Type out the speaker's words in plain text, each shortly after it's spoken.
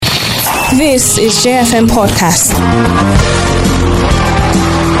This is JFM Podcast.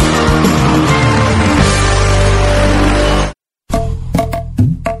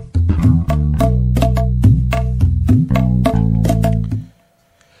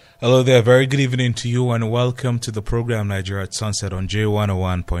 Hello there, very good evening to you and welcome to the program Nigeria at Sunset on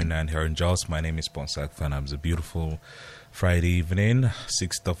J101.9 here in Jos. My name is Ponsak Fan. It's a beautiful Friday evening,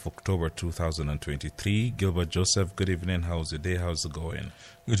 6th of October 2023. Gilbert Joseph, good evening. How's the day? How's it going?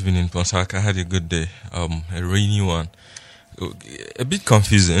 Good evening, Ponsak. I had a good day, a rainy one. A bit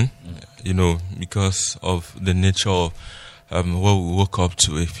confusing, because of the nature of what we woke up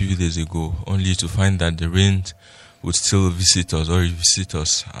to a few days ago, only to find that the rain would still visit us or revisit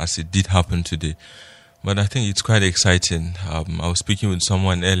us as it did happen today. But I think it's quite exciting. I was speaking with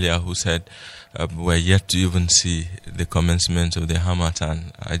someone earlier who said we're yet to even see the commencement of the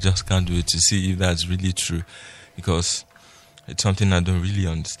Harmattan. I just can't wait to see if that's really true, because it's something I don't really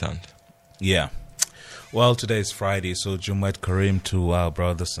understand. Yeah. Well, today is Friday, so Jumat Kareem to our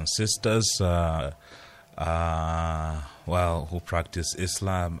brothers and sisters who practice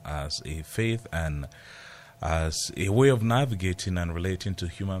Islam as a faith and as a way of navigating and relating to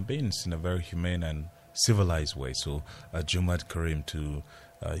human beings in a very humane and civilized way. So, Jumat Kareem to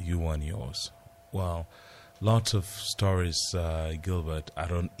you and yours. Well, lots of stories, Gilbert. I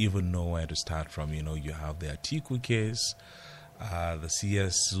don't even know where to start from. You have the Atiku case, the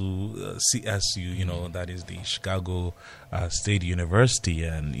CSU, that is the Chicago State University,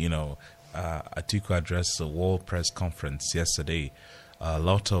 and, Atiku addressed the World Press Conference yesterday. A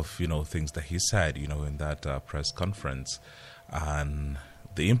lot of, things that he said, in that press conference and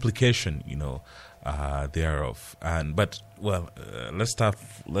the implication, thereof. Let's start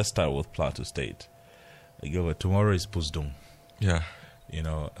with Plateau State. Tomorrow is Pusdung. Yeah.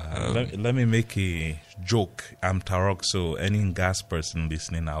 Let me make a joke. I'm Tarok, so any gas person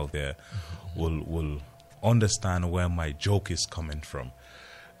listening out there will understand where my joke is coming from.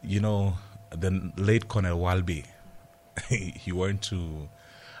 The late Colonel Walby, he went to...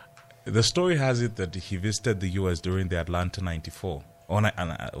 The story has it that he visited the U.S. during the Atlanta 94.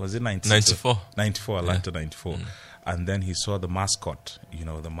 Was it 94? 94, Atlanta Yeah. 94. And then he saw the mascot,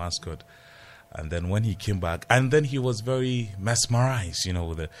 the mascot. And then when he came back, and then he was very mesmerized,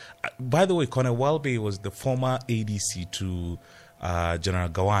 with the... By the way, Colonel Walby was the former ADC to General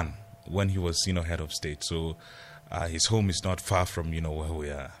Gawan when he was, head of state. So his home is not far from, where we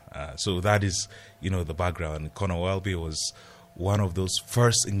are. So that is, the background. Colonel Welby was one of those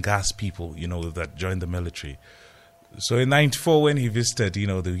first Ngas people, that joined the military. So in 94, when he visited,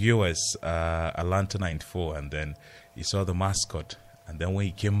 the U.S., Atlanta 94, and then he saw the mascot. And then when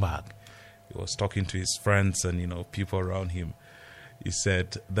he came back, he was talking to his friends and, people around him. He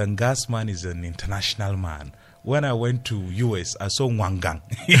said, the Ngas man is an international man. When I went to U.S., I saw Wangang.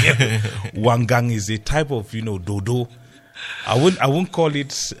 Wangang is a type of, dodo. I won't call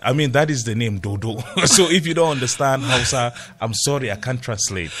it, that is the name, dodo. So if you don't understand Hausa, I'm sorry, I can't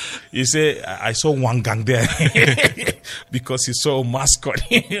translate. You say, I saw Wangang there because he saw a mascot.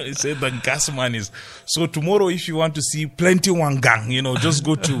 He said the gas man is. So tomorrow, if you want to see plenty Wangang, just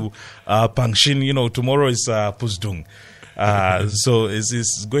go to Pangshin. Tomorrow is Pusdung. So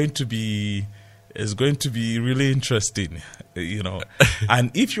it's going to be... It's going to be really interesting, And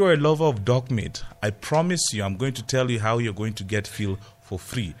if you're a lover of dog meat, I promise you, I'm going to tell you how you're going to get feel for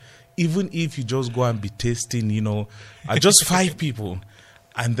free. Even if you just go and be tasting, just 5 people.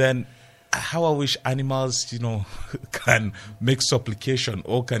 And then how I wish animals, can make supplication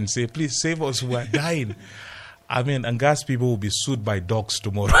or can say, please save us, we are dying. Ngas people will be sued by dogs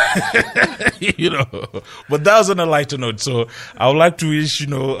tomorrow. But that was on a lighter note. So I would like to wish,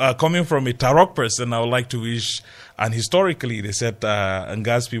 coming from a Tarok person, I would like to wish, and historically they said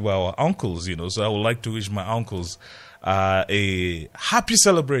Ngas people are our uncles, so I would like to wish my uncles a happy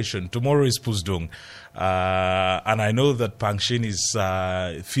celebration. Tomorrow is Pusdung. And I know that Pangshin is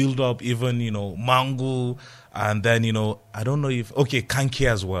filled up, even, mango, and then, I don't know if, Kanki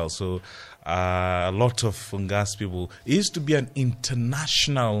as well. So a lot of Ngas people. It used to be an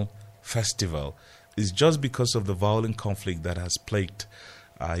international festival. It's just because of the violent conflict that has plagued,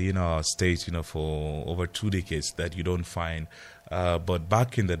 our state, for over 2 decades that you don't find. But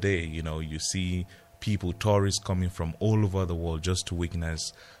back in the day, you see people, tourists coming from all over the world just to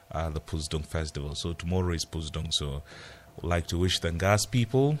witness the Pusdung festival. So tomorrow is Pusdung. So I'd like to wish the Ngas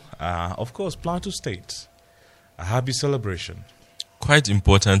people, of course, Plateau State, a happy celebration. Quite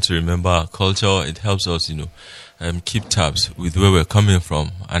important to remember our culture. It helps us, keep tabs with where we're coming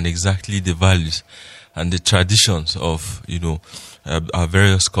from and exactly the values and the traditions of, our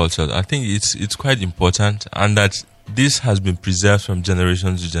various cultures. I think it's quite important, and that this has been preserved from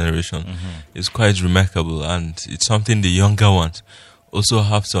generation to generation. It's quite remarkable, and it's something the younger ones also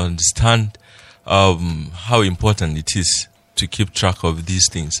have to understand how important it is to keep track of these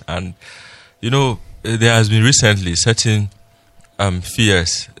things. And there has been recently certain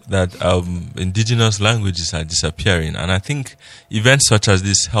fears that indigenous languages are disappearing, and I think events such as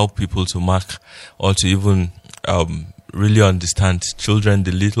this help people to mark or to even really understand children,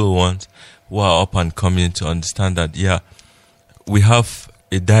 the little ones who are up and coming, to understand that we have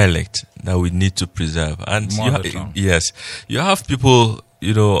a dialect that we need to preserve. And you have people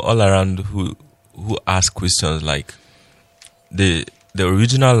all around who ask questions like the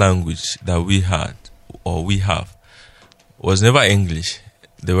original language that we had or we have was never English.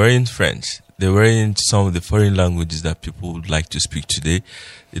 They were in French. They were in some of the foreign languages that people would like to speak today.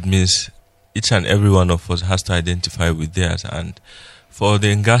 It means each and every one of us has to identify with theirs. And for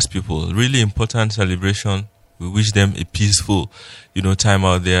the Ngas people, really important celebration. We wish them a peaceful, time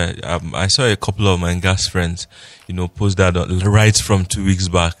out there. I saw a couple of my Ngas friends, post that right from 2 weeks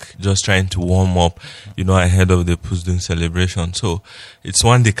back, just trying to warm up, ahead of the Pusdung celebration. So it's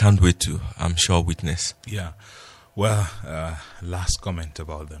one they can't wait to, I'm sure, witness. Yeah. Well, last comment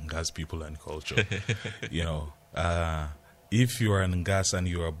about the Ngas people and culture. If you are an Ngas and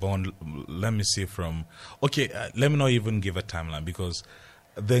you are born, let me say let me not even give a timeline, because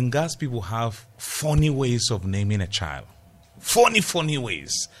the Ngas people have funny ways of naming a child. Funny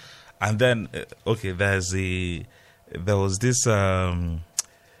ways. And then, there's this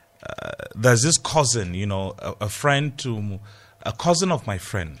cousin, a cousin of my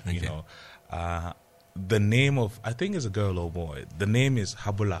friend, the name of, I think it's a girl or boy, the name is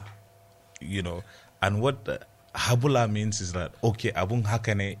Habula, and what Habula means is that, abung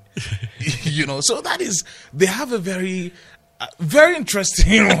hakane, so that is, they have a very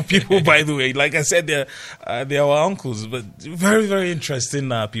interesting people, by the way. Like I said, they are our uncles, but very, very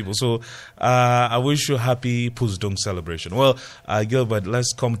interesting people. So I wish you a happy Pusdung celebration. Well, Gilbert,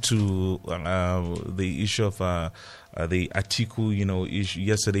 let's come to the issue of the Atiku, issue.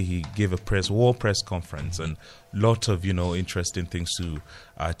 Yesterday he gave a war press conference, and lot of, interesting things to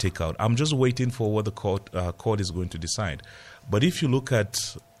take out. I'm just waiting for what the court is going to decide. But if you look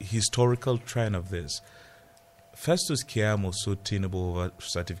at historical trend of this, Festus Keyamo sued Tinubu over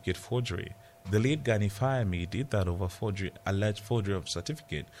certificate forgery. The late Gani Fayemi did that over alleged forgery of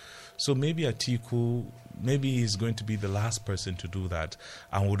certificate. So maybe Atiku, he's going to be the last person to do that.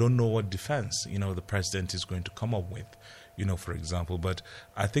 And we don't know what defense, the president is going to come up with, for example. But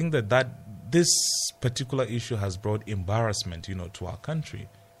I think that this particular issue has brought embarrassment, to our country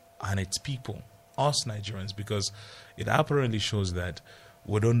and its people, us Nigerians, because it apparently shows that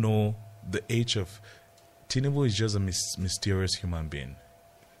we don't know the age of Tinubu. Is just a mysterious human being.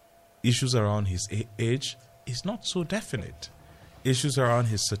 Issues around his age is not so definite. Issues around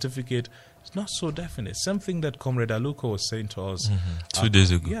his certificate is not so definite. Something that Comrade Aluko was saying to us 2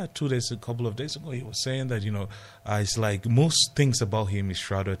 days ago. Yeah, a couple of days ago. He was saying that, it's like most things about him is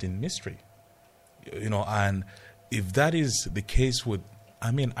shrouded in mystery. And if that is the case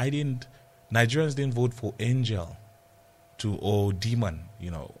Nigerians didn't vote for Angel or demon.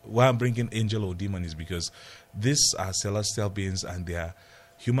 Why I'm bringing angel or demon is because these are celestial beings and they are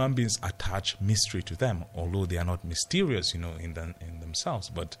human beings attach mystery to them, although they are not mysterious, in themselves.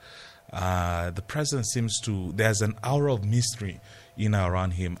 But the president there's an aura of mystery,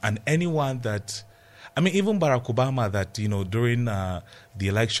 around him. And anyone that, even Barack Obama, that, during the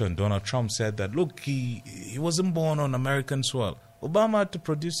election, Donald Trump said that, look, he wasn't born on American soil. Obama had to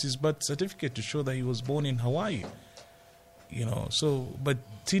produce his birth certificate to show that he was born in Hawaii. But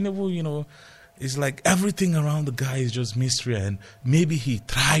Tinubu, it's like everything around the guy is just mystery, and maybe he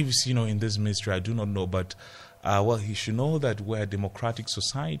thrives, in this mystery. I do not know, but he should know that we're a democratic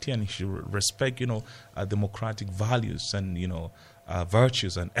society, and he should respect, democratic values and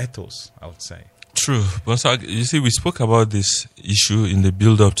virtues and ethos, I would say. True. But you see, we spoke about this issue in the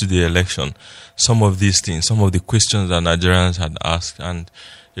build-up to the election. Some of these things, some of the questions that Nigerians had asked, and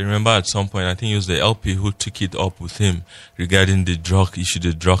you remember at some point, I think it was the LP who took it up with him regarding the drug issue,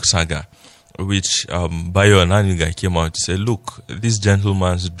 the drug saga, which Bayo Ananiga came out to say, look, this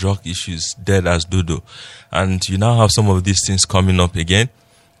gentleman's drug issue is dead as dodo. And you now have some of these things coming up again.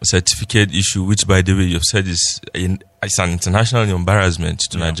 A certificate issue, which, by the way, you've said is it's an international embarrassment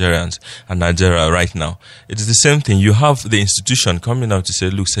to Nigerians and Nigeria right now. It's the same thing. You have the institution coming out to say,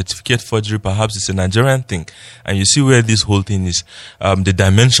 look, certificate forgery, perhaps it's a Nigerian thing. And you see where this whole thing is, the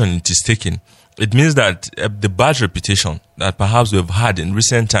dimension it is taking. It means that the bad reputation that perhaps we've had in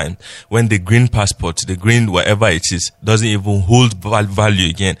recent times, when the green passport, the green whatever it is, doesn't even hold value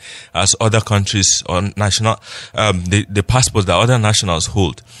again as other countries or national, the passports that other nationals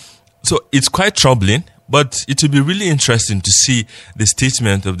hold. So it's quite troubling, but it will be really interesting to see the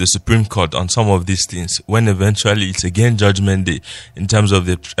statement of the Supreme Court on some of these things when eventually it's again judgment day in terms of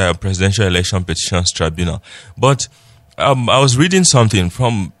the Presidential Election Petitions Tribunal. But I was reading something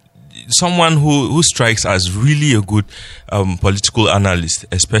from someone who strikes as really a good political analyst,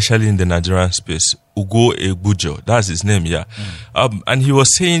 especially in the Nigerian space, Ugo Egbujo, that's his name, yeah. And he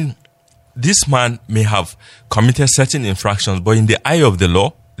was saying this man may have committed certain infractions, but in the eye of the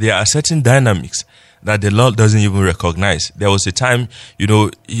law, there are certain dynamics that the law doesn't even recognize. There was a time,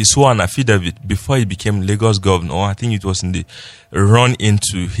 he swore an affidavit before he became Lagos governor. I think it was in the run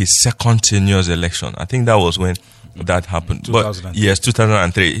into his second tenure's election. I think that was when that happened. 2003. Yes,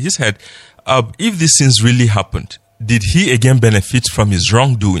 2003. He said, if these things really happened, did he again benefit from his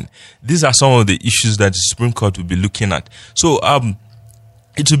wrongdoing? These are some of the issues that the Supreme Court will be looking at. So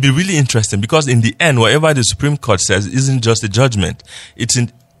it will be really interesting because in the end, whatever the Supreme Court says isn't just a judgment. It's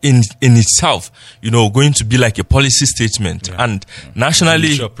in itself, going to be like a policy statement. Yeah. And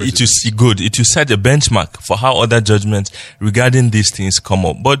nationally, it is good. It will set a benchmark for how other judgments regarding these things come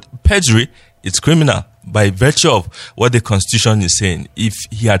up. But perjury, it's criminal by virtue of what the Constitution is saying. If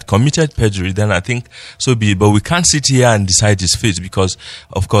he had committed perjury, then I think so be it. But we can't sit here and decide his fate because,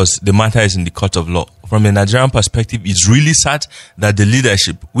 of course, the matter is in the court of law. From a Nigerian perspective, it's really sad that the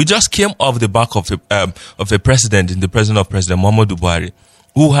leadership, we just came off the back of a president in the presence of President Muhammadu Buhari,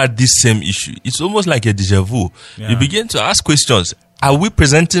 who had this same issue. It's almost like a deja vu. Yeah. You begin to ask questions. Are we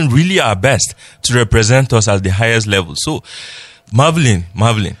presenting really our best to represent us at the highest level? So, marveling.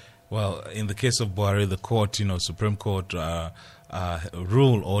 Well, in the case of Buhari, the court, Supreme Court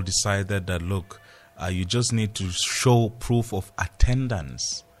ruled or decided that, look, you just need to show proof of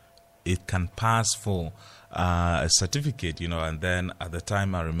attendance. It can pass for a certificate, and then at the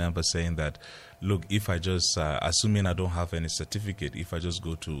time I remember saying that, look, if I just, assuming I don't have any certificate, if I just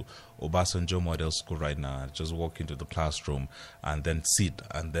go to Obasanjo Model School right now, just walk into the classroom and then sit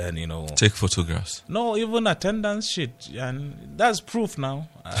and then, take photographs. No, even attendance sheet. And that's proof now.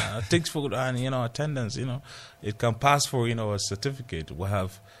 Takes photo and, attendance, it can pass for, a certificate. We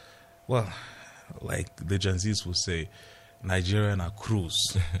have, like the Gen Zs will say, Nigerian are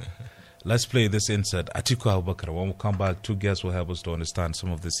cruise. Let's play this insert. Atiku Abubakar. When we come back, two guests will help us to understand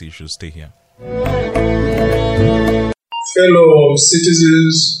some of these issues. Stay here. Fellow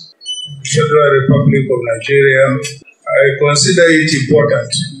citizens of the Federal Republic of Nigeria, I consider it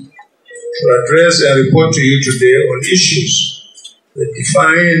important to address and report to you today on issues that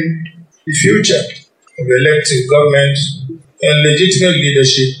define the future of elected government and legitimate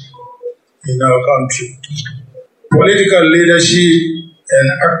leadership in our country. Political leadership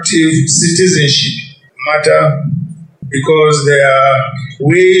and active citizenship matter because they are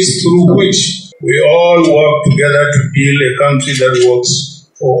ways through which we all work together to build a country that works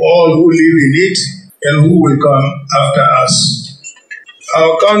for all who live in it and who will come after us.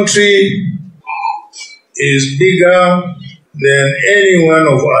 Our country is bigger than any one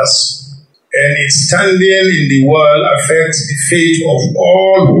of us, and its standing in the world affects the fate of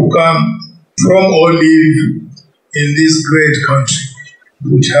all who come from or live in this great country,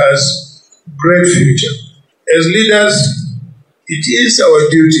 which has great future. As leaders, it is our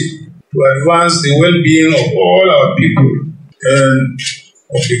duty to advance the well-being of all our people and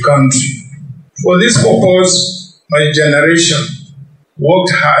of the country. For this purpose, my generation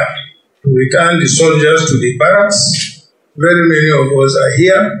worked hard to return the soldiers to the barracks. Very many of us are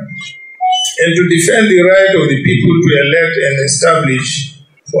here, and to defend the right of the people to elect and establish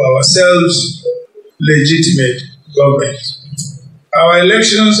for ourselves legitimate government. Our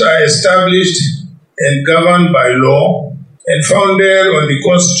elections are established and governed by law and founded on the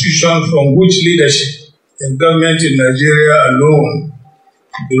Constitution from which leadership and government in Nigeria alone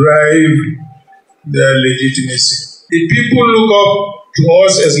derive their legitimacy. The people look up to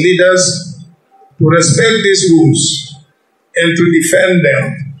us as leaders to respect these rules and to defend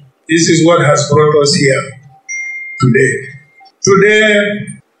them. This is what has brought us here today. Today,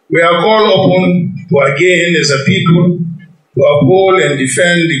 we are called upon to again, as a people, to uphold and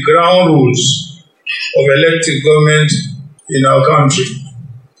defend the ground rules of elected government in our country.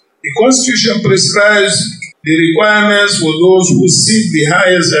 The Constitution prescribes the requirements for those who seek the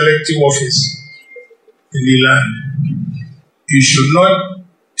highest elective office. in the land. It should not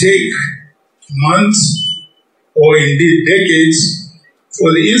take months or indeed decades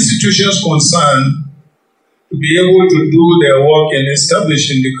for the institutions concerned to be able to do their work in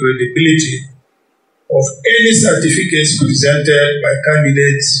establishing the credibility of any certificates presented by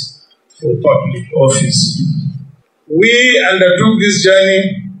candidates for public office. We undertook this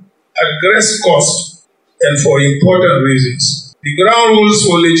journey at great cost and for important reasons. The ground rules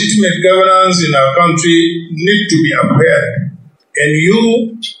for legitimate governance in our country need to be upheld, and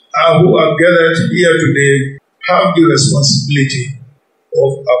you who are gathered here today have the responsibility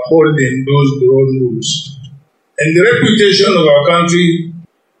of upholding those ground rules. And the reputation of our country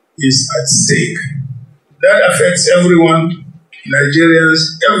is at stake. That affects everyone, Nigerians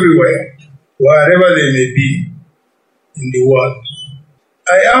everywhere, wherever they may be in the world.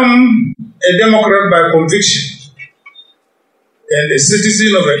 I am a Democrat by conviction and a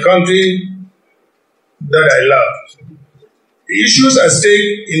citizen of a country that I love. The issues at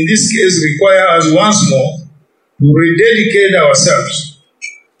stake in this case require us once more to rededicate ourselves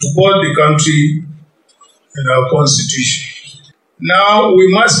to both the country and our constitution. Now we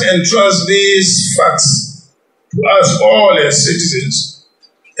must entrust these facts to us all as citizens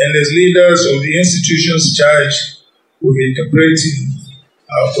and as leaders of the institutions charged with interpreting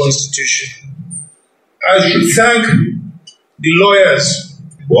our constitution. I should thank the lawyers,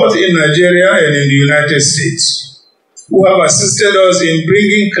 both in Nigeria and in the United States, who have assisted us in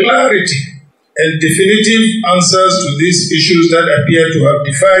bringing clarity and definitive answers to these issues that appear to have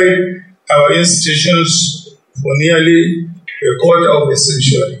defied our institutions for nearly a quarter of a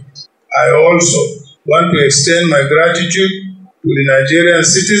century. I also want to extend my gratitude to the Nigerian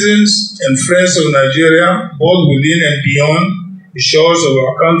citizens and friends of Nigeria, both within and beyond the shores of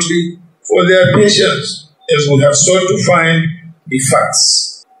our country, for their patience as we have sought to find the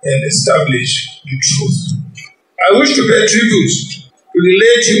facts and establish the truth. I wish to pay tribute to the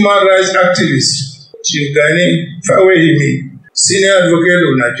late human rights activist, Chief Gani Fawehimi, senior advocate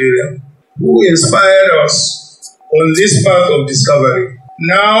of Nigeria, who inspired us on this path of discovery.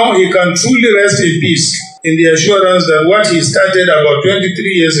 Now he can truly rest in peace in the assurance that what he started about 23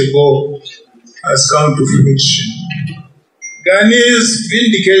 years ago has come to fruition. Gani's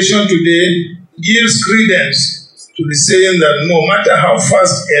vindication today gives credence to the saying that no matter how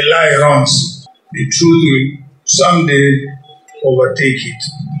fast a lie runs, the truth will someday overtake it.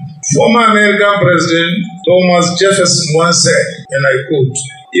 Former American President Thomas Jefferson once said, and I quote,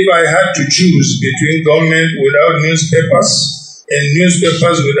 "If I had to choose between government without newspapers and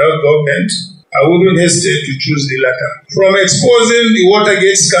newspapers without government, I wouldn't hesitate to choose the latter." From exposing the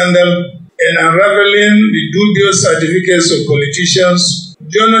Watergate scandal and unraveling the dubious certificates of politicians,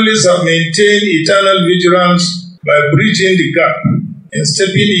 journalists have maintained eternal vigilance by bridging the gap and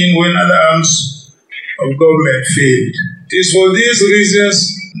stepping in when other arms of government failed. It is for these reasons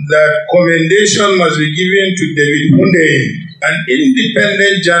that commendation must be given to David Hundeyin, an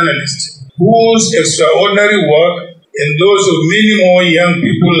independent journalist whose extraordinary work and those of many more young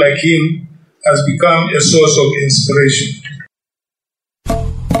people like him has become a source of inspiration.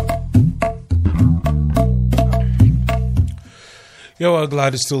 Yeah, well,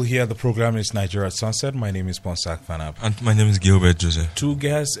 glad to still here. The program is Nigeria at Sunset. My name is Ponsak Fanab. And my name is Gilbert Joseph. Two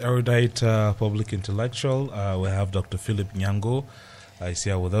guests, erudite public intellectual. We have Dr. Philip Nyango. He's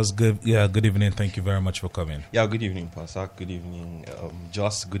here with us. Good evening. Thank you very much for coming. Yeah, good evening, Ponsak. Good evening,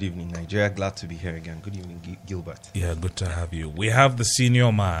 Joss. Good evening, Nigeria. Glad to be here again. Good evening, Gilbert. Yeah, good to have you. We have the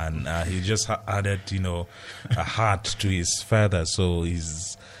senior man. He just added, a heart to his feather. So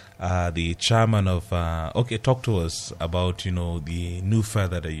he's the chairman of... talk to us about, the new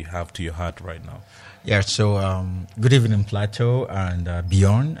feather that you have to your heart right now. Yeah, so good evening, Plateau and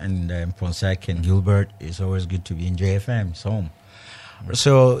beyond, and Ponsak and Gilbert. It's always good to be in JFM. It's home.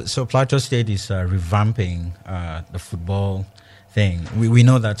 So Plateau State is revamping the football thing. We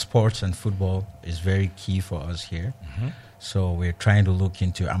know that sports and football is very key for us here. Mm-hmm. So we're trying to look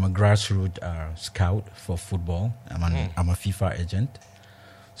into... I'm a grassroots scout for football. I'm a FIFA agent.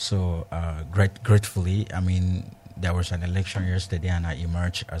 So gratefully, there was an election yesterday, and I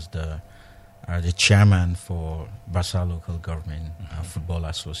emerged as the chairman for Basa Local Government Football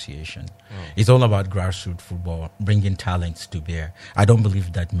Association. Oh. It's all about grassroots football, bringing talents to bear. I don't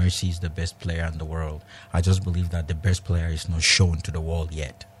believe that Mercy is the best player in the world. I just believe that the best player is not shown to the world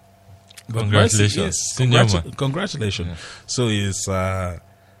yet. Congratulations. Congratulations. Yeah. So it's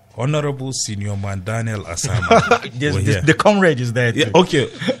Honorable Senior Man Daniel Asama. The comrade is there too.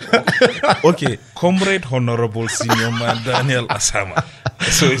 Yeah, okay. Comrade Honorable Senior Man Daniel Asama.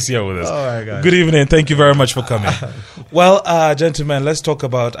 So he's here with us. Oh my God. Good evening. Thank you very much for coming. Well, gentlemen, let's talk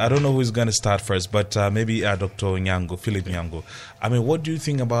about, I don't know who's going to start first, but maybe Dr. Nyango, Philip Nyango. I mean, what do you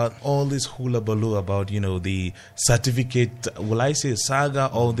think about all this hula-baloo about, the certificate, will I say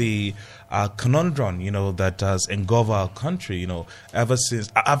saga, or the conundrum, that has engulfed our country, ever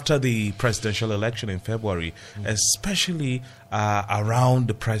since, after the presidential election in February, especially around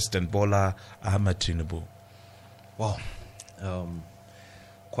the President Bola Ahmed Tinubu? Wow.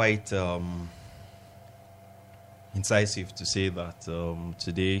 Quite incisive to say that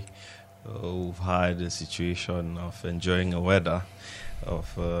today we've had a situation of enjoying a weather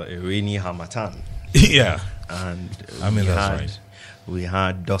of a rainy Harmattan. Yeah. And that's right. We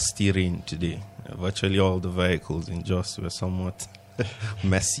had dusty rain today. Virtually all the vehicles in Jos were somewhat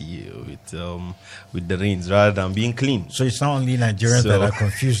messy with the rains rather than being clean. So it's not only Nigerians that are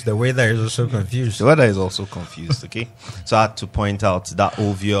confused. The weather is also confused. The weather is also confused, okay? So I had to point out that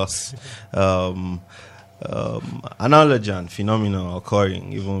obvious analogy and phenomenon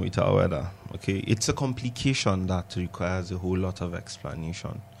occurring even with our weather, okay? It's a complication that requires a whole lot of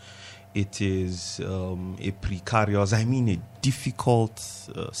explanation. It is a precarious, a difficult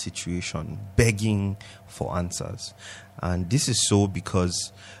situation, begging for answers. And this is so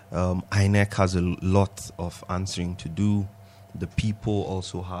because INEC has a lot of answering to do. The people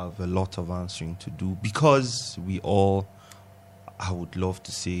also have a lot of answering to do because we all, I would love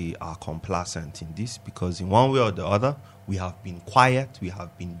to say, are complacent in this, because in one way or the other, we have been quiet, we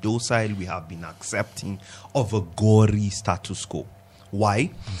have been docile, we have been accepting of a gory status quo.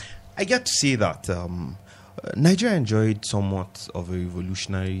 Why? I get to say that Nigeria enjoyed somewhat of a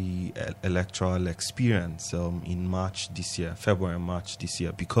revolutionary electoral experience in March this year, February and March this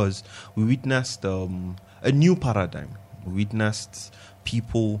year, because we witnessed a new paradigm. We witnessed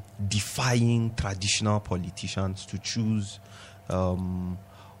people defying traditional politicians to choose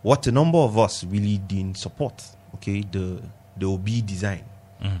what a number of us really didn't support, okay, the Obi design.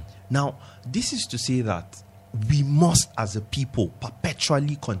 Now, this is to say that we must, as a people,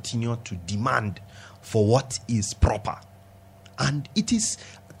 perpetually continue to demand for what is proper. And it is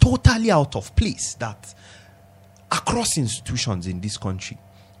totally out of place that across institutions in this country,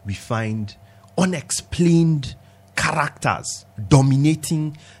 we find unexplained characters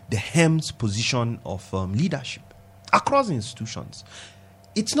dominating the HEMS position of leadership across institutions.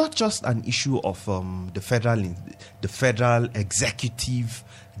 It's not just an issue of the federal executive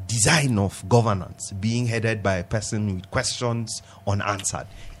design of governance being headed by a person with questions unanswered.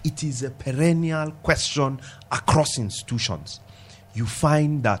 It is a perennial question across institutions. You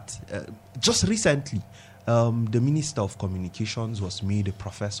find that just recently, the Minister of Communications was made a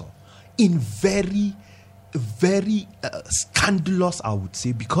professor in very scandalous, I would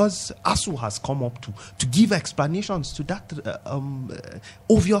say, because ASU has come up to give explanations to that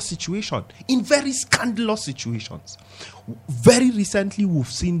obvious situation in very scandalous situations. Very recently, we've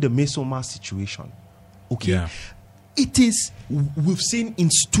seen the Mesoma situation. Okay, Yeah. We've seen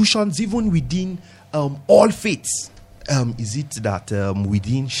institutions even within all faiths. Is it that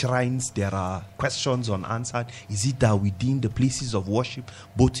within shrines there are questions unanswered? Is it that within the places of worship,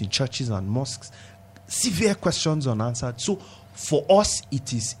 both in churches and mosques, severe questions unanswered? So for us,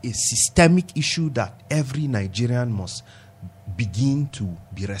 it is a systemic issue that every Nigerian must begin to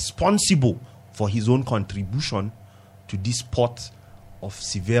be responsible for his own contribution to this pot of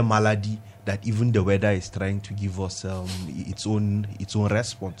severe malady that even the weather is trying to give us its own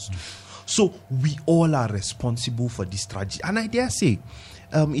response to. So we all are responsible for this tragedy. And I dare say,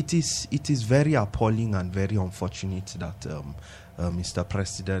 it is very appalling and very unfortunate that Mr.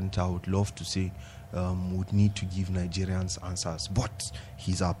 President, I would love to say, would need to give Nigerians answers. But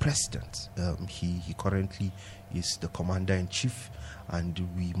he's our president. He currently is the commander-in-chief, and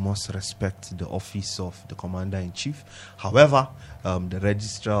we must respect the office of the commander-in-chief. However, the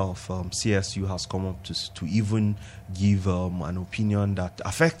registrar of CSU has come up to even give an opinion that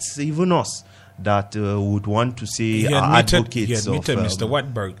affects even us, that would want to say He advocates admitted, of... Mr.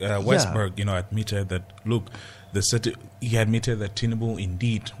 Westberg, admitted that, look, he admitted that Tinubu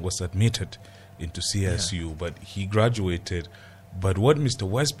indeed was admitted into CSU, but he graduated. But what Mr.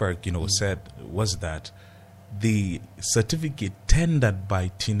 Westberg, said was that the certificate tendered by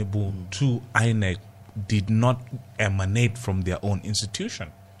Tinubu to INEC did not emanate from their own institution.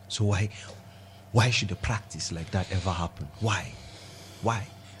 So why should a practice like that ever happen? Why?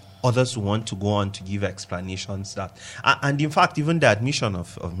 Others want to go on to give explanations that, and in fact, even the admission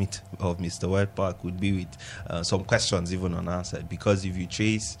of Mr. Westberg would be with some questions even unanswered, because if you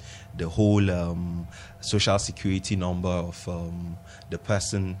trace the whole social security number of the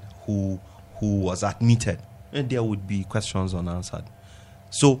person who was admitted, and there would be questions unanswered.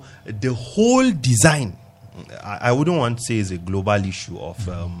 So the whole design, I wouldn't want to say is a global issue of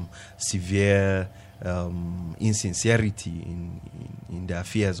severe insincerity in the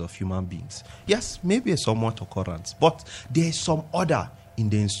affairs of human beings. Yes, maybe a somewhat occurrence, but there is some order in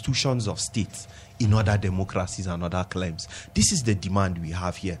the institutions of states, in other democracies and other claims. This is the demand we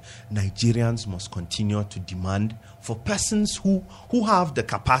have here. Nigerians must continue to demand for persons who have the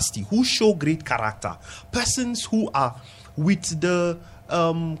capacity, who show great character, persons who are with the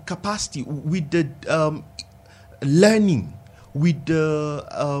capacity, with the learning, with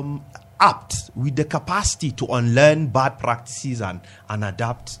the apt, with the capacity to unlearn bad practices and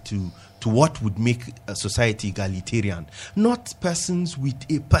adapt to what would make a society egalitarian. Not persons with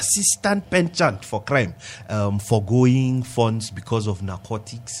a persistent penchant for crime, foregoing funds because of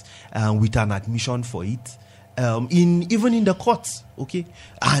narcotics, with an admission for it, even in the courts, okay?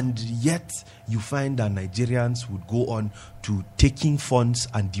 And yet you find that Nigerians would go on to taking funds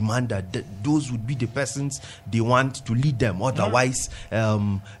and demand that those would be the persons they want to lead them. Otherwise,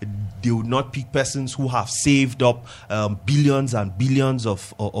 they would not pick persons who have saved up billions and billions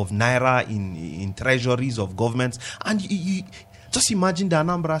of naira in treasuries of governments. And you just imagine the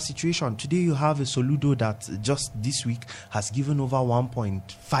Anambra situation. Today you have a Soludo that just this week has given over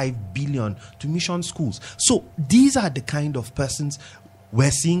 1.5 billion to mission schools. So these are the kind of persons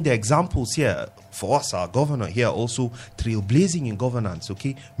we're seeing. The examples here for us. Our governor here also trailblazing in governance,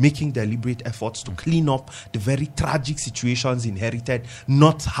 okay, making deliberate efforts to clean up the very tragic situations inherited,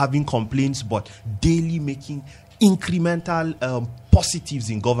 not having complaints, but daily making incremental positives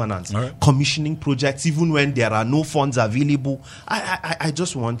in governance, right. Commissioning projects even when there are no funds available. I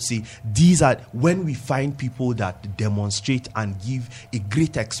just want to say, these are when we find people that demonstrate and give a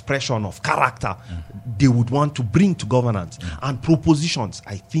great expression of character they would want to bring to governance and propositions.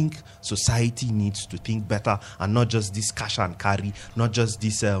 I think society needs to think better and not just this cash and carry, not just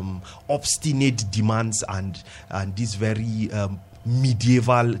this obstinate demands and these very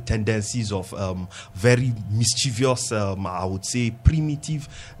medieval tendencies of very mischievous, I would say primitive,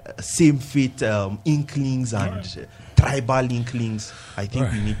 same fate inklings and tribal inklings. I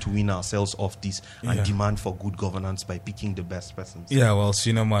think we need to win ourselves off this and demand for good governance by picking the best persons. Yeah, well,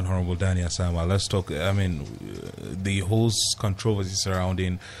 Senior Man Honorable Danny Asama, let's talk. I mean, the whole controversy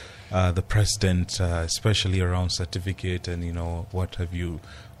surrounding the president, especially around certificate, and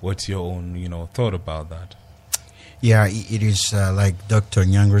what's your own thought about that? Yeah, it is like Dr.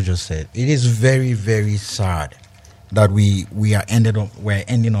 Nyangro just said. It is very, very sad that we're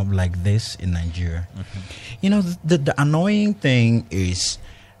ending up like this in Nigeria. The annoying thing is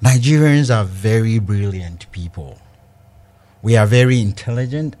Nigerians are very brilliant people. We are very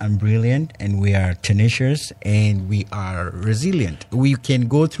intelligent and brilliant, and we are tenacious, and we are resilient. We can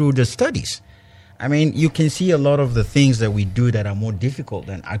go through the studies. I mean, you can see a lot of the things that we do that are more difficult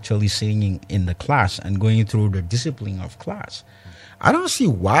than actually sitting in the class and going through the discipline of class. I don't see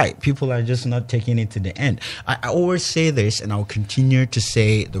why people are just not taking it to the end. I always say this, and I'll continue to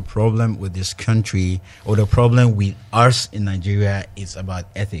say the problem with this country, or the problem with us in Nigeria, is about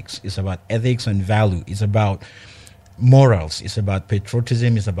ethics. It's about ethics and value. It's about morals. It's about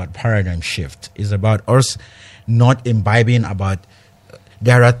patriotism. It's about paradigm shift. It's about us not imbibing about...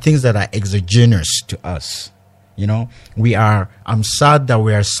 There are things that are exogenous to us. I'm sad that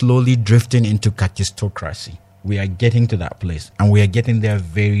we are slowly drifting into kakistocracy. We are getting to that place, and we are getting there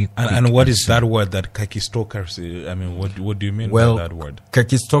very quick. And what is that word, that kakistocracy? I mean, what do you mean by that word?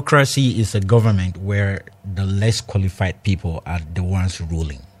 Kakistocracy is a government where the less qualified people are the ones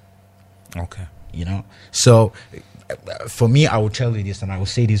ruling. Okay. So for me, I will tell you this, and I will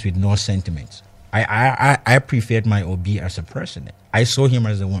say this with no sentiments. I preferred my OB as a president. I saw him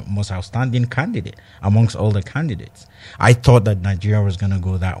as the most outstanding candidate amongst all the candidates. I thought that Nigeria was going to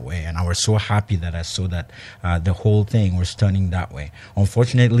go that way, and I was so happy that I saw that the whole thing was turning that way.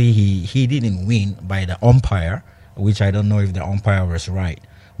 Unfortunately, he didn't win by the umpire, which I don't know if the umpire was right,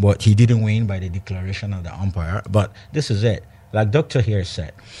 but he didn't win by the declaration of the umpire. But this is it. Like Dr. here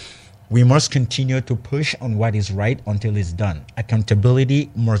said, we must continue to push on what is right until it's done.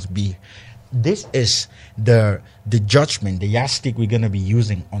 Accountability must be... This is the judgment, the yardstick we're going to be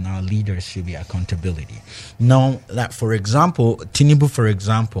using on our leaders should be accountability. Now, that for example, Tinubu, for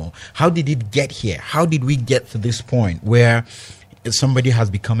example, how did it get here? How did we get to this point where somebody has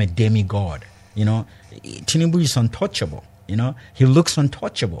become a demigod? Tinubu is untouchable. He looks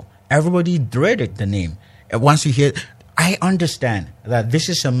untouchable. Everybody dreaded the name. Once you hear, I understand that this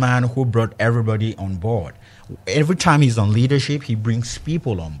is a man who brought everybody on board. Every time he's on leadership, he brings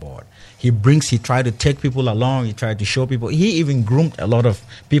people on board. He tried to take people along. He tried to show people. He even groomed a lot of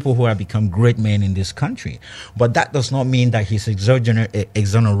people who have become great men in this country. But that does not mean that he's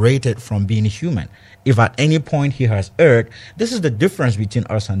exonerated from being human. If at any point he has erred, this is the difference between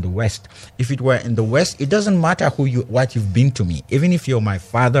us and the West. If it were in the West, it doesn't matter what you've been to me. Even if you're my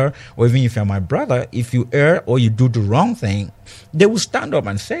father or even if you're my brother, if you err or you do the wrong thing, they will stand up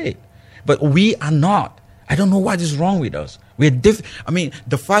and say it. But we are not. I don't know what is wrong with us. We're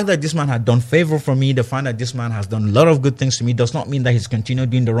the fact that this man had done favor for me, the fact that this man has done a lot of good things to me does not mean that he's continued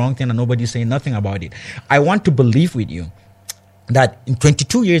doing the wrong thing and nobody's saying nothing about it. I want to believe with you that in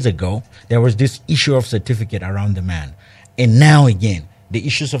 22 years ago, there was this issue of certificate around the man. And now again, the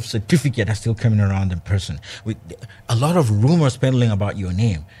issues of certificate are still coming around the person. With a lot of rumors peddling about your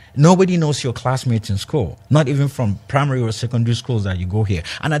name. Nobody knows your classmates in school, not even from primary or secondary schools that you go here.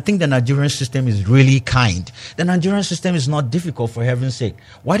 And I think the Nigerian system is really kind. The Nigerian system is not difficult, for heaven's sake.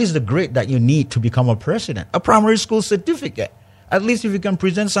 What is the grade that you need to become a president? A primary school certificate. At least if you can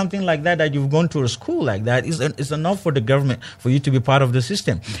present something like that you've gone to a school like that, it's enough for the government for you to be part of the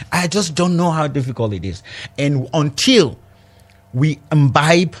system. I just don't know how difficult it is. And until we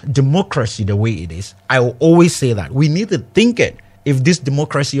imbibe democracy the way it is, I will always say that we need to think it. If this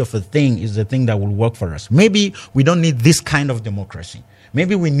democracy of a thing is the thing that will work for us. Maybe we don't need this kind of democracy.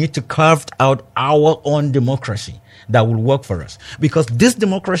 Maybe we need to carve out our own democracy that will work for us. Because this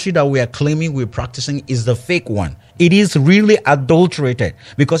democracy that we are claiming we're practicing is the fake one. It is really adulterated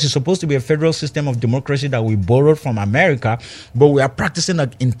because it's supposed to be a federal system of democracy that we borrowed from America, but we are practicing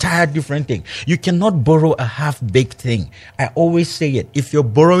an entire different thing. You cannot borrow a half-baked thing. I always say it. If you're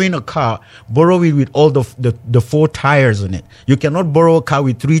borrowing a car, borrow it with all the 4 tires in it. You cannot borrow a car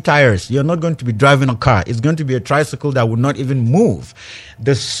with 3 tires. You're not going to be driving a car. It's going to be a tricycle that will not even move.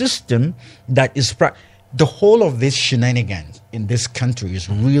 The system that is the whole of this shenanigans in this country is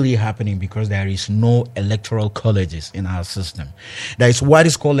really happening because there is no electoral colleges in our system. There is what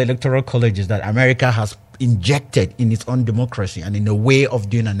is called electoral colleges that America has injected in its own democracy and in a way of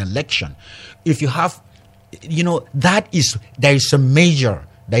doing an election. If you have, there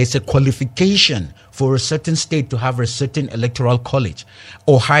is a qualification for a certain state to have a certain electoral college.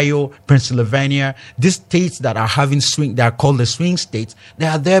 Ohio, Pennsylvania, these states that are having swing, they are called the swing states, they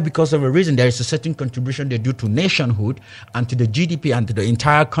are there because of a reason. There is a certain contribution they do to nationhood and to the GDP and to the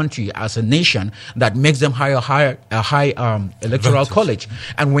entire country as a nation that makes them a high electoral college.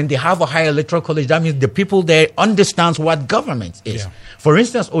 And when they have a high electoral college, that means the people there understands what government is. Yeah. For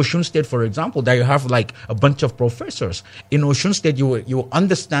instance, Osun State, for example, there you have like a bunch of professors. In Osun State, you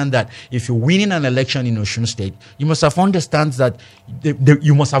understand that if you're winning an election in Osun State, you must have understand that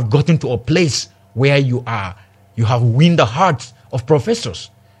you must have gotten to a place where you have won the hearts of professors.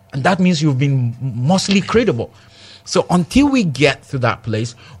 And that means you've been mostly credible. So until we get to that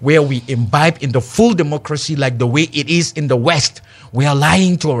place where we imbibe in the full democracy like the way it is in the West, we are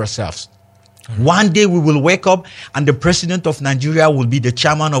lying to ourselves. One day we will wake up and the president of Nigeria will be the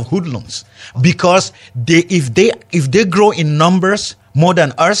chairman of hoodlums because if they grow in numbers more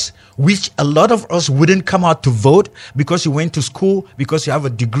than us, which a lot of us wouldn't come out to vote because you went to school, because you have a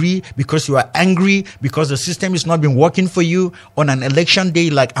degree, because you are angry, because the system is not been working for you on an election day,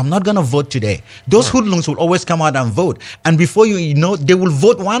 like I'm not going to vote today. Those hoodlums will always come out and vote. And before you know, they will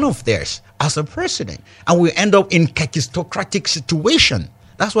vote one of theirs as a president. And we end up in kakistocratic situation.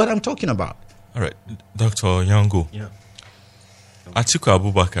 That's what I'm talking about. All right, Dr. Yango. Yeah. Atiku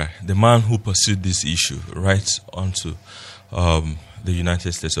Abubakar, the man who pursued this issue right onto the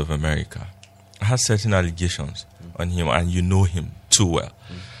United States of America, has certain allegations on him, and you know him too well.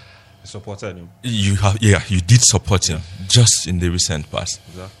 I supported him. You did support him just in the recent past.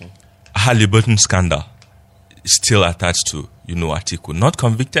 Exactly. Halliburton scandal is still attached to Atiku, not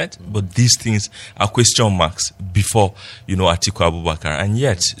convicted, but these things are question marks before Atiku Abubakar. And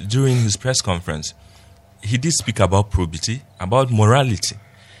yet, during his press conference, he did speak about probity, about morality,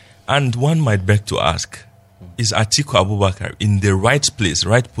 and one might beg to ask: is Atiku Abubakar in the right place,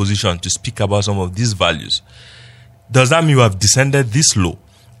 right position to speak about some of these values? Does that mean you have descended this low?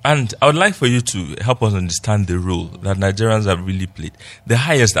 And I would like for you to help us understand the role that Nigerians have really played. The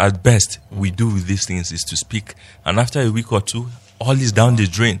highest at best we do with these things is to speak, and after a week or two, all is down the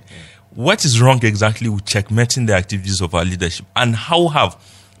drain. What is wrong exactly with checkmating the activities of our leadership? And how have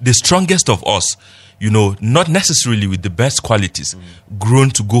the strongest of us, not necessarily with the best qualities, grown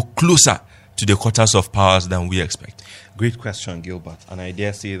to go closer to the quarters of powers than we expect? Great question, Gilbert. And I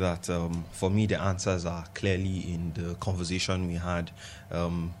dare say that for me, the answers are clearly in the conversation we had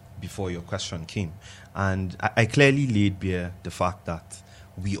before your question came. And I clearly laid bare the fact that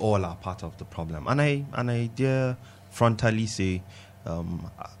we all are part of the problem. And I dare frontally say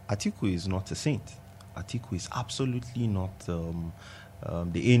Atiku is not a saint. Atiku is absolutely not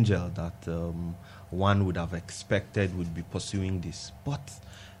the angel that one would have expected would be pursuing this. But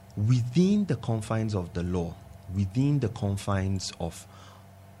within the confines of the law, within the confines of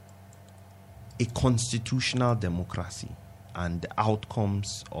a constitutional democracy and the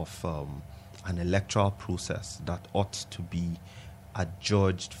outcomes of an electoral process that ought to be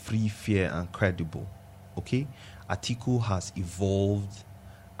adjudged free, fair, and credible, okay? Atiku has evolved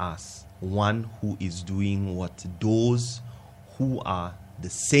as one who is doing what those who are the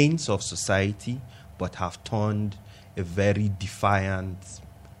saints of society but have turned a very defiant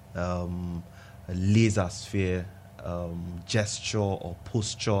laissez-faire gesture or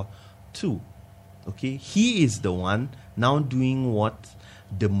posture to. Okay, he is the one now doing what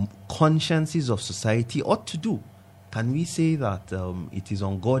the consciences of society ought to do. Can we say that it is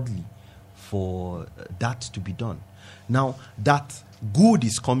ungodly for that to be done? Now, that good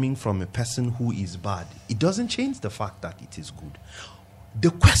is coming from a person who is bad, it doesn't change the fact that it is good.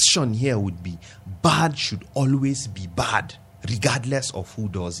 The question here would be, bad should always be bad, regardless of who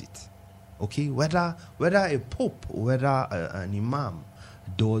does it. Okay, whether a pope, whether an imam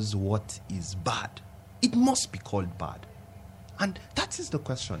does what is bad, it must be called bad. And that is the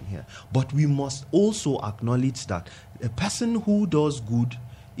question here. But we must also acknowledge that a person who does good,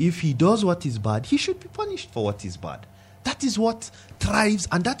 if he does what is bad, he should be punished for what is bad. That is what thrives,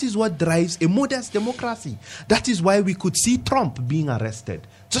 and that is what drives a modest democracy. That is why we could see Trump being arrested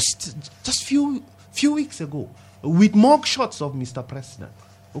just few weeks ago with mug shots of Mr. President.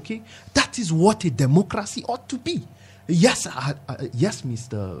 Okay, that is what a democracy ought to be. Yes, yes,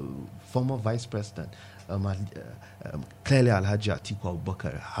 Mr. Former Vice President. Clearly, Alhaji Atiku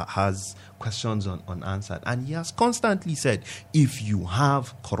Abubakar has questions unanswered, and he has constantly said, if you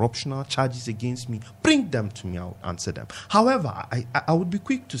have corruptional charges against me, bring them to me, I'll answer them. However, I would be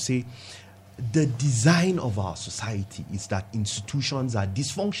quick to say the design of our society is that institutions are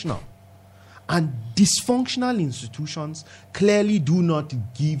dysfunctional. And dysfunctional institutions clearly do not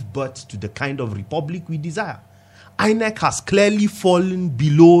give birth to the kind of republic we desire. INEC has clearly fallen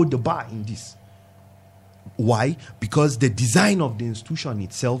below the bar in this. Why? Because the design of the institution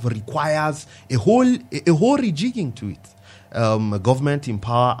itself requires a whole rejigging to it. A government in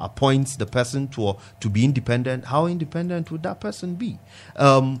power appoints the person to be independent. How independent would that person be?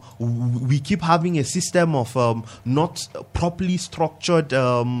 We keep having a system of not properly structured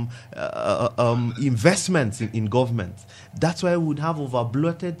investments in government. That's why we would have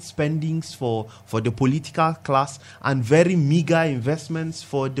over-bloated spendings for the political class and very meager investments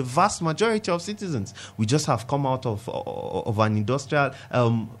for the vast majority of citizens. We just have come out of an industrial,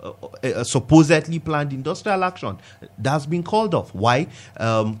 supposedly planned industrial action that's been called off. Why?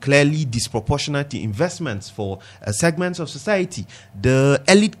 Clearly disproportionate investments for segments of society. The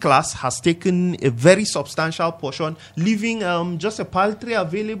elite class has taken a very substantial portion, leaving just a paltry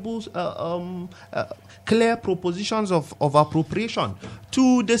available clear propositions of appropriation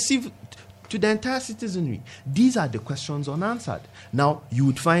to the entire citizenry. These are the questions unanswered. Now, you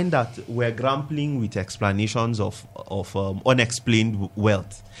would find that we're grappling with explanations of unexplained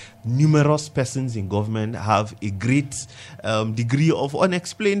wealth. Numerous persons in government have a great degree of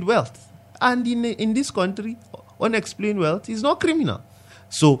unexplained wealth. And in this country, unexplained wealth is not criminal.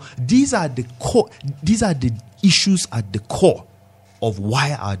 So these are the issues at the core of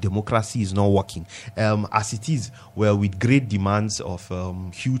why our democracy is not working as it is, where with great demands of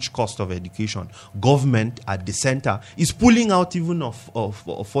huge cost of education, government at the center is pulling out even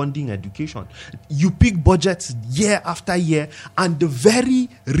of funding education. You pick budgets year after year, and the very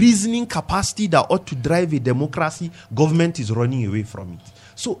reasoning capacity that ought to drive a democracy, government is running away from it.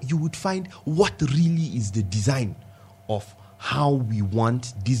 So you would find what really is the design of how we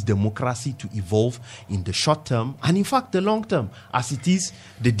want this democracy to evolve in the short term and in fact the long term. As it is,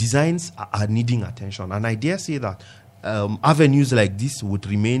 the designs are needing attention, and I dare say that avenues like this would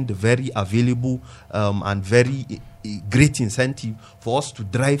remain the very available and very great incentive for us to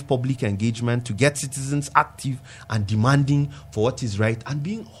drive public engagement, to get citizens active and demanding for what is right, and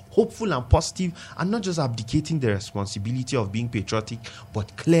being hopeful and positive, and not just abdicating the responsibility of being patriotic,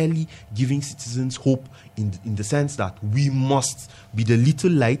 but clearly giving citizens hope in the sense that we must be the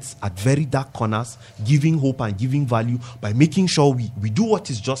little lights at very dark corners, giving hope and giving value by making sure we do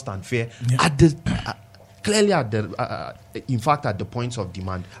what is just and fair at the clearly at the in fact at the points of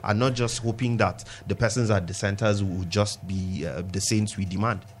demand, and not just hoping that the persons at the centers will just be the saints we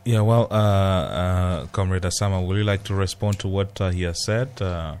demand. Yeah, well, Comrade Asama, would you like to respond to what he has said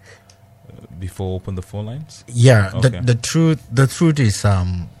before we open the phone lines? Yeah, okay. The truth is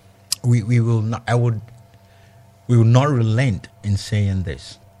we will we will not relent in saying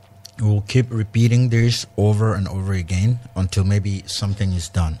this. We will keep repeating this over and over again until maybe something is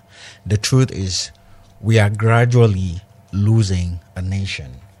done. The truth is, we are gradually losing a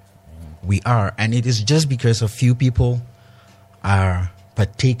nation. We are, and it is just because a few people are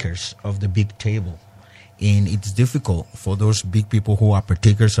partakers of the big table. And it's difficult for those big people who are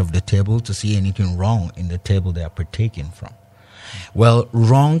partakers of the table to see anything wrong in the table they are partaking from. Well,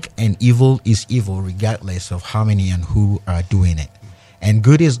 wrong and evil is evil regardless of how many and who are doing it. And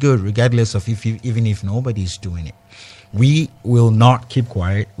good is good regardless of even if nobody is doing it. We will not keep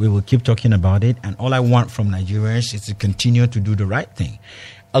quiet. We will keep talking about it. And all I want from Nigerians is to continue to do the right thing.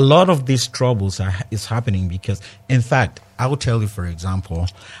 A lot of these troubles is happening because, in fact, I will tell you, for example,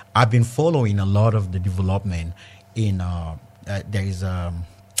 I've been following a lot of the development in, there's a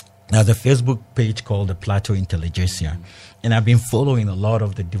Facebook page called the Plateau Intelligentsia. And I've been following a lot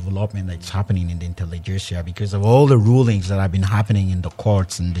of the development that's happening in the Intelligentsia because of all the rulings that have been happening in the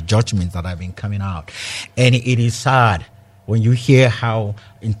courts and the judgments that have been coming out. And it is sad when you hear how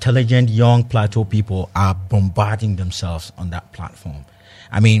intelligent young Plateau people are bombarding themselves on that platform.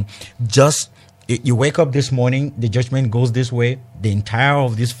 I mean, just you wake up this morning, the judgment goes this way, the entire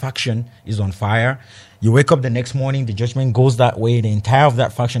of this faction is on fire. You wake up the next morning, the judgment goes that way, the entire of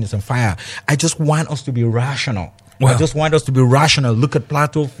that faction is on fire. I just want us to be rational. Well, I just want us to be rational. Look at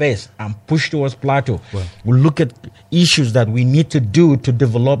Plateau first and push towards Plateau. Well, we'll look at issues that we need to do to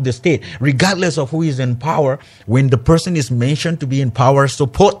develop the state, regardless of who is in power. When the person is mentioned to be in power,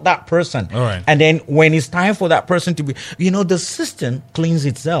 support that person. All right. And then when it's time for that person to be, the system cleans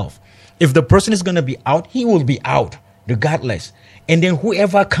itself. If the person is going to be out, he will be out, regardless. And then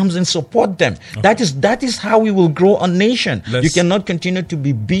whoever comes and support them. Okay. That is how we will grow a nation. You cannot continue to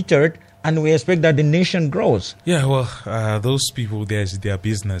be bittered and we expect that the nation grows. Yeah, well, those people, there's their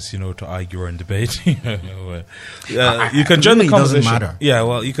business, to argue and debate. You can join the conversation. Doesn't matter. Yeah,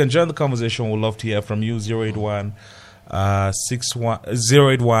 well, you can join the conversation. We'd love to hear from you. 081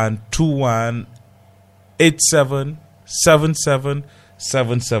 21 87 77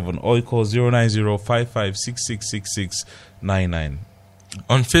 77, or you call 09055666699.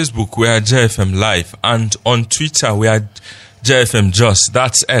 On Facebook, we are JFM Live, and on Twitter, we are JFM Just.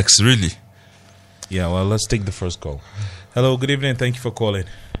 That's X, really. Yeah, well, let's take the first call. Hello, good evening. Thank you for calling.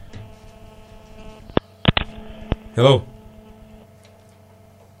 Hello.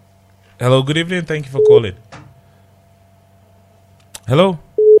 Hello, good evening. Thank you for calling. Hello.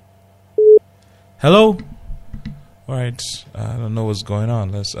 Hello. All right. I don't know what's going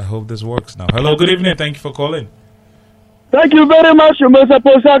on. I hope this works now. Hello, good evening. Thank you for calling. Thank you very much, Mr.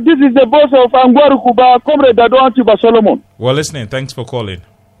 Posak. This is the boss of Angwaru Kuba, Comrade Dadouan Tiba Solomon. Well, listening. Thanks for calling.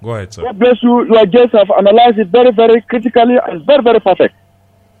 Go ahead, sir. God bless you. Your guests have analyzed it very, very critically and very, very perfect.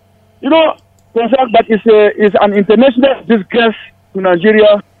 Posak, that is an international disgrace to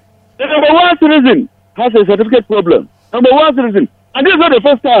Nigeria. The number one citizen has a certificate problem. Number one citizen. And this is not the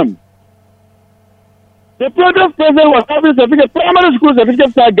first time. The previous president was having primary school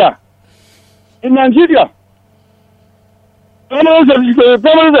certificate saga in Nigeria. Primary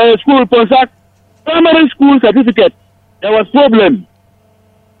school certificate. There was problem.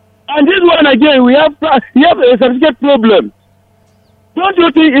 And this one again, we have a certificate problem. Don't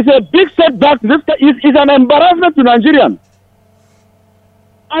you think it's a big setback? This is an embarrassment to Nigerians.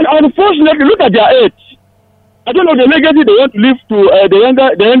 And unfortunately, look at their age. I don't know the legacy they want to leave to the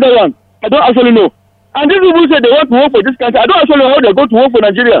younger ones. I don't actually know. And these people say they want to work for this country. I don't actually know how they go to work for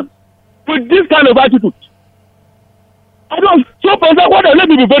Nigerians with this kind of attitude. So, President, let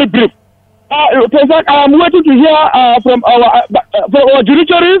me be very brief. President, I am waiting to hear from our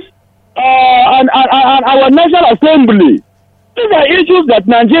judiciaries and our National Assembly. These are issues that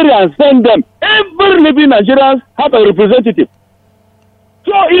Nigerians send them. Every living Nigerians have a representative.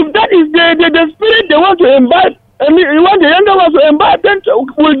 So, if that is the spirit they want to imbibe, and you want the younger ones to imbibe, then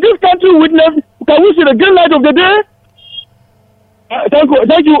will this country witness? Can we see the green light of the day? Thank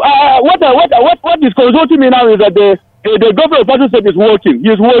you. What is consulting me now is that the governor of Plateau State is working. He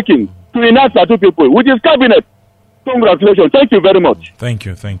is working to enact Plateau people with his cabinet. Congratulations. Thank you very much. Thank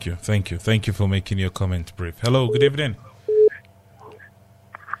you for making your comment brief. Hello, good evening.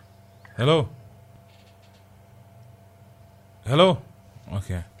 Hello.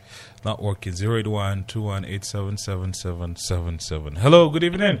 Okay. Not working. 081-21877777. Hello, good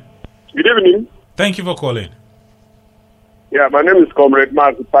evening. Good evening. Thank you for calling. Yeah, my name is Comrade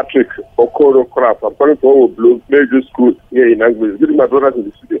Mark Patrick Okoro Craft. I'm calling from Blue Major School here in Anglo. Good my brothers in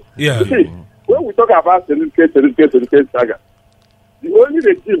the studio. Yeah. You see, when we talk about certificate saga, the only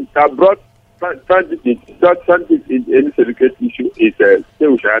regime that brought transit in any certificate issue is the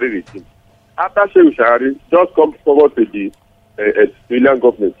Shari regime. after Shehu Shagari just come forward to the civilian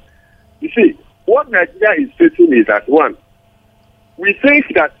government. You see, what Nigeria is facing is that, one, we think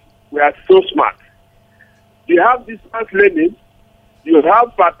that we are so smart. You have distance learning, you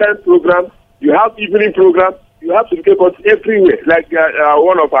have part-time program, you have evening program, you have certificates everywhere. Like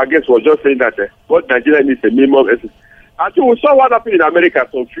one of our guests was just saying that what Nigeria needs a minimum essence. I think we saw what happened in America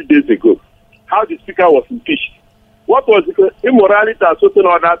some few days ago, how the speaker was impeached. What was the immorality and certain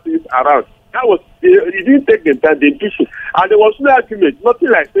other things around? That was, it didn't take them time, they impeached him. And there was no argument, nothing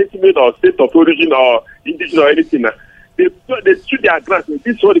like sentiment or state of origin or indigenous or anything. They stood their ground.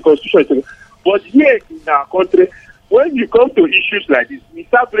 This is what the Constitution is. But here in our country, when you come to issues like this, we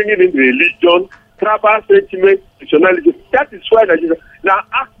start bringing in religion, tribal sentiment, nationalism. That is why Nigeria. Now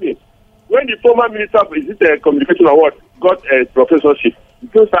ask me, when the former minister, is it communication or what, got a professorship, you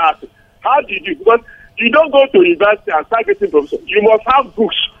don't start asking, how did you? Because you don't go to university and start getting professor. You must have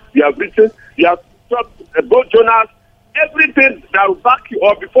books you have written, you have both journals, everything that will back you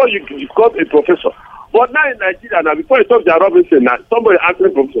up before you become a professor. But now in Nigeria, now before you talk to Robinson, now somebody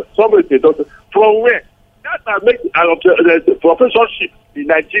answering professor, somebody say doctor. From where? That has made a professorship in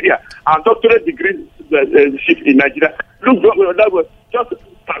Nigeria and doctorate degree in Nigeria. Look, that was just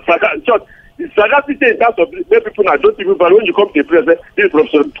the sagacity in terms of many people now don't even, but when you come to the president, this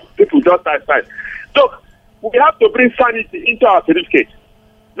professor, people just side. So we have to bring sanity into our certificate.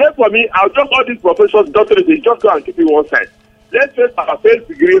 Then for me, I'll just all these professors, doctors, they just go and keep it one side. Let's face our first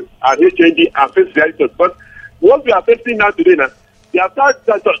degree and HND and face reality. But what we are facing now today, they are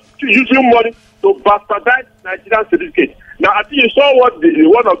using money to bastardize Nigerian certificate. Now, I think you saw what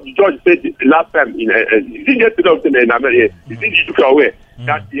one of the judges said last time in yesterday in America. He said you took away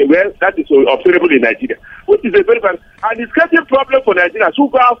that is observable in Nigeria, which is a very bad, and it's creating a problem for Nigerians who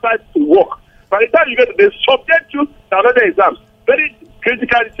go outside to work. By the time you get, they subject you to another exams. Very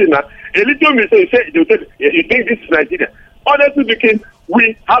critical thing. A little mistake, you think this is Nigeria. Honestly speaking,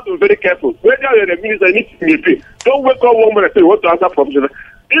 we have to be very careful. Whether you're a minister, you need to be paid. Don't wake up one morning and say you want to answer professional.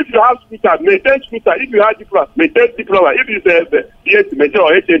 If you have scooter, maintain scooter. If you have diploma, maintain diploma. If you say BS, maintain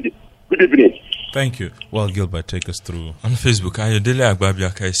or HND. Good evening. Thank you. Well, Gilbert, take us through. On Facebook, Ayodele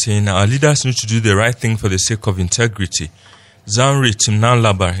Agbabiaka is saying, our leaders need to do the right thing for the sake of integrity. Zanri Timnan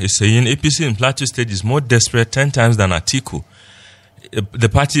Labar is saying, APC in Plateau State is more desperate 10 times than Atiku. The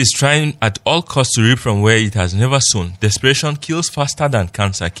party is trying at all costs to reap from where it has never sown. Desperation kills faster than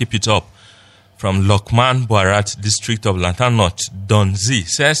cancer. Keep it up. From Lokman Boarat, district of Lantan North, Don Z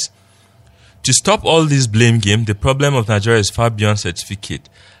says, to stop all this blame game, the problem of Nigeria is far beyond certificate.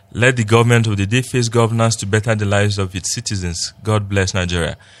 Let the government of the day face governance to better the lives of its citizens. God bless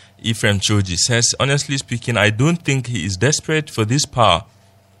Nigeria. Ephraim Choji says, honestly speaking, I don't think he is desperate for this power,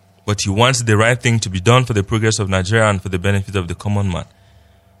 but he wants the right thing to be done for the progress of Nigeria and for the benefit of the common man.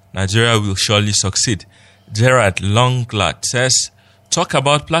 Nigeria will surely succeed. Gerard Longlat says, talk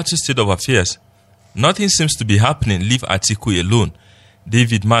about Plateau state of affairs. Nothing seems to be happening. Leave Atiku alone.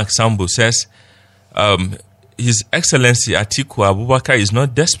 David Mark Sambo says, His Excellency Atiku Abubakar is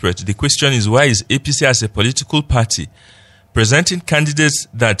not desperate. The question is, why is APC as a political party presenting candidates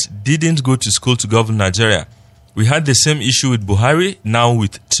that didn't go to school to govern Nigeria? We had the same issue with Buhari, now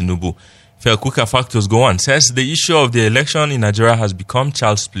with Tinubu. Felkuka Factors go on, says the issue of the election in Nigeria has become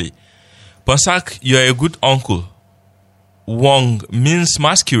child's play. Ponsak, you are a good uncle. Wong means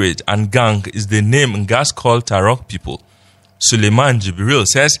masquerade and gang is the name Ngas called Tarok people. Suleiman Jibril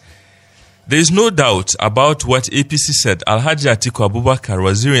says, there is no doubt about what APC said. Alhaji Atiku Abubakar,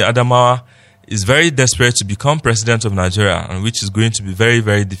 Waziri Adamawa, is very desperate to become president of Nigeria, and which is going to be very,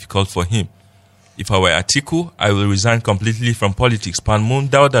 very difficult for him. If I were Atiku, I will resign completely from politics. Panmun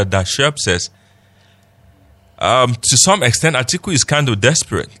Dauda Dashep says, to some extent, Atiku is kind of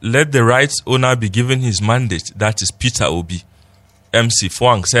desperate. Let the rights owner be given his mandate. That is Peter Obi. MC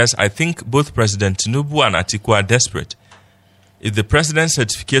Fuang says, I think both President Tinubu and Atiku are desperate. If the president's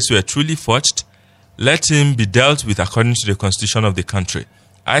certificates were truly forged, let him be dealt with according to the constitution of the country.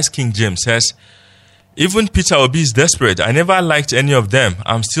 Ice King James says, even Peter Obi is desperate. I never liked any of them.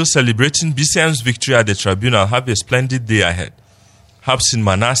 I'm still celebrating BCM's victory at the tribunal. Have a splendid day ahead. Habsin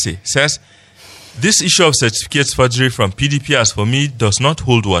Manasseh says, this issue of certificates forgery from PDP, as for me, does not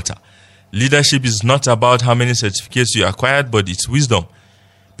hold water. Leadership is not about how many certificates you acquired, but its wisdom.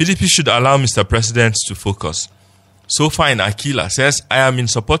 PDP should allow Mr. President to focus. So fine Akila says, I am in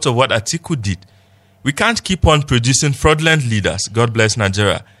support of what Atiku did. We can't keep on producing fraudulent leaders. God bless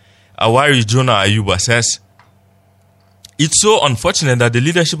Nigeria. Awari Jonah Ayuba says, it's so unfortunate that the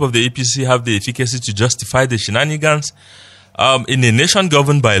leadership of the APC have the efficacy to justify the shenanigans. In a nation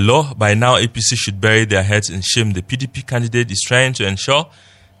governed by law, by now APC should bury their heads in shame. The PDP candidate is trying to ensure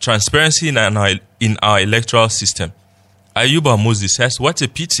transparency in our electoral system. Ayuba Moses says, what a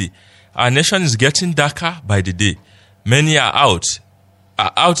pity. Our nation is getting darker by the day. Many are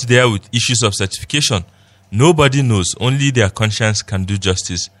out there with issues of certification. Nobody knows. Only their conscience can do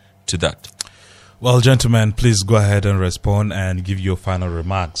justice to that. Well, gentlemen, please go ahead and respond and give your final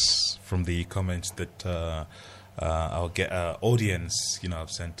remarks from the comments that our audience,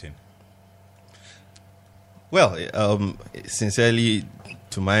 have sent in. Well, sincerely,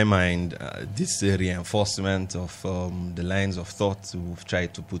 to my mind, this is a reinforcement of the lines of thought we've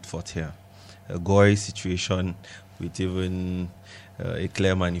tried to put forth here. A gory situation with even a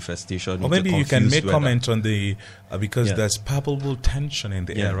clear manifestation. Or maybe you can make comment on the because Yeah. there's palpable tension in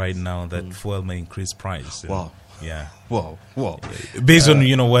the air Yes. right now that fuel may increase price. Wow. Yeah. Wow. Based on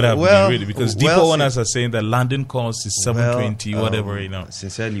what I've well, really, because well, deeper owners are saying that landing cost is 720 whatever.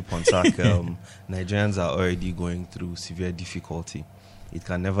 Sincerely, Ponsak, Nigerians are already going through severe difficulty. It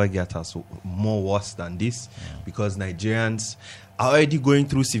can never get us more worse than this because Nigerians are already going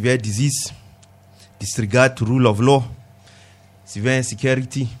through severe disease, disregard to rule of law, severe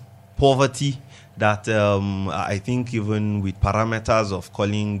insecurity, poverty, that I think even with parameters of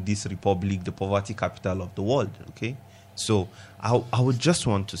calling this republic the poverty capital of the world, okay? So I would just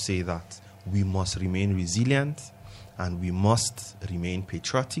want to say that we must remain resilient and we must remain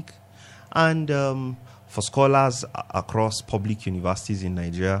patriotic. And for scholars across public universities in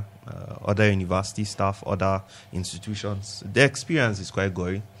Nigeria, other university staff, other institutions, their experience is quite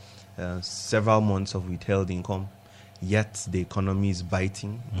gory. Several months of withheld income, yet the economy is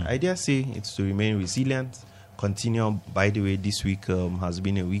biting. I dare say it's to remain resilient, continue. By the way, this week has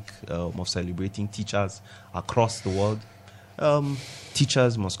been a week of celebrating teachers across the world.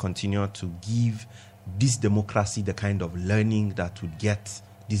 Teachers must continue to give this democracy the kind of learning that would get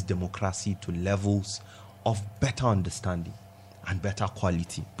this democracy to levels of better understanding and better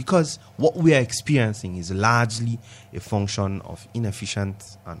quality. Because what we are experiencing is largely a function of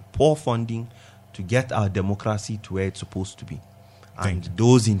inefficient and poor funding to get our democracy to where it's supposed to be. And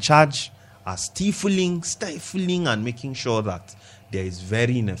those in charge are stifling and making sure that there is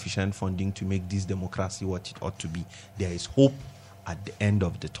very inefficient funding to make this democracy what it ought to be. There is hope at the end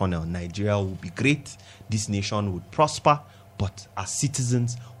of the tunnel. Nigeria will be great. This nation would prosper. But as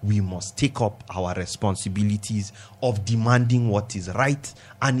citizens, we must take up our responsibilities of demanding what is right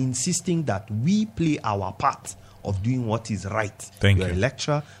and insisting that we play our part of doing what is right. You're a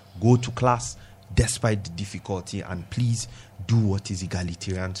lecturer, go to class despite the difficulty, and please do what is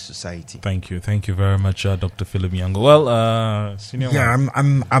egalitarian society. Thank you very much, Dr. Philip Nyango. Well, senior. Yeah,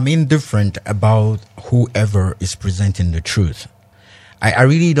 I'm indifferent about whoever is presenting the truth. I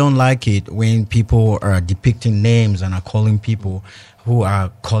really don't like it when people are depicting names and are calling people who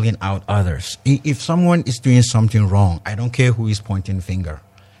are calling out others. If someone is doing something wrong, I don't care who is pointing finger.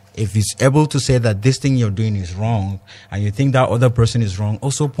 If he's able to say that this thing you're doing is wrong and you think that other person is wrong,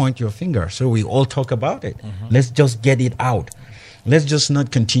 also point your finger so we all talk about it. Let's just get it out. Let's just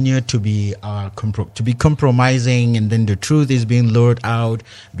not continue to be compromising, and then the truth is being lured out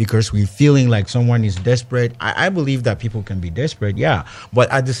because we're feeling like someone is desperate. I believe that people can be desperate, yeah.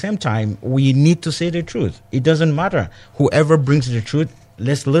 But at the same time, we need to say the truth. It doesn't matter. Whoever brings the truth,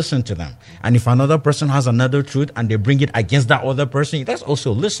 let's listen to them. And if another person has another truth and they bring it against that other person, let's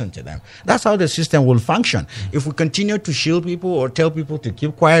also listen to them. That's how the system will function. If we continue to shield people or tell people to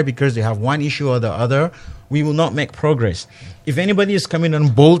keep quiet because they have one issue or the other, we will not make progress. If anybody is coming on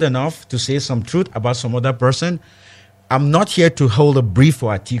bold enough to say some truth about some other person, I'm not here to hold a brief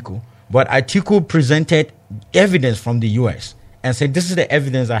for Atiku, but Atiku presented evidence from the U.S. and said, this is the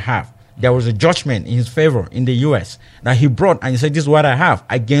evidence I have. There was a judgment in his favor in the U.S. that he brought, and he said, this is what I have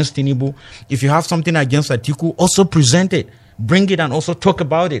against Tinubu. If you have something against Atiku, also present it. Bring it and also talk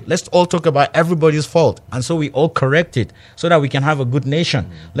about it. Let's all talk about everybody's fault. And so we all correct it so that we can have a good nation.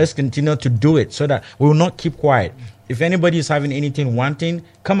 Let's continue to do it so that we will not keep quiet. If anybody is having anything wanting,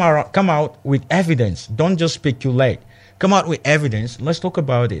 come out with evidence. Don't just speculate. Come out with evidence. Let's talk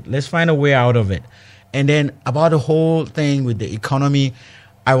about it. Let's find a way out of it. And then about the whole thing with the economy,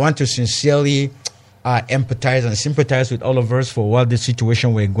 I want to sincerely empathize and sympathize with all of us for what the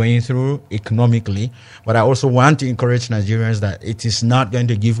situation we're going through economically. But I also want to encourage Nigerians that it is not going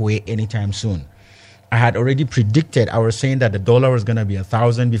to give way anytime soon. I had already predicted, I was saying that the dollar was going to be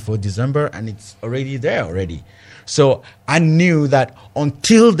 1,000 before December, and it's already there already. So I knew that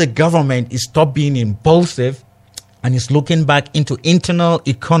until the government is stopped being impulsive and is looking back into internal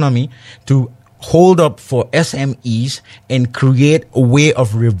economy to hold up for SMEs and create a way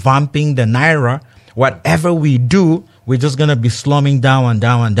of revamping the Naira, whatever we do we're just going to be slumming down and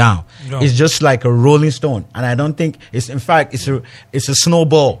down and down. No. It's just like a rolling stone. And I don't think it's, in fact, it's a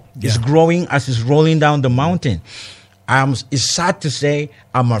snowball. It's growing as it's rolling down the mountain. It's sad to say,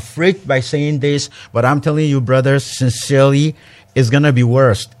 I'm afraid by saying this, but I'm telling you, brothers, sincerely, it's going to be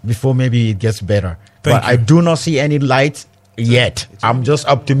worse before maybe it gets better. But I do not see any light yet. I'm just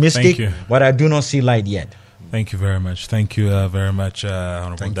optimistic, but I do not see light yet. Thank you very much. Thank you very much,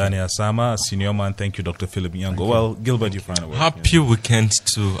 Honorable Danny Asama, Senior Man. Thank you, Dr. Philip Nyango. Well, Gilbert, you find a word. Happy weekend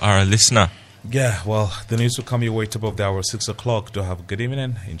to our listener. Yeah, well, the news will come your way above the hour 6 o'clock. Do have a good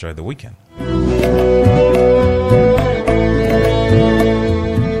evening. Enjoy the weekend.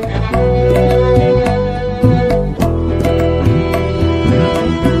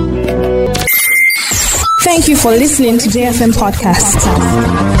 Thank you for listening to JFM Podcast.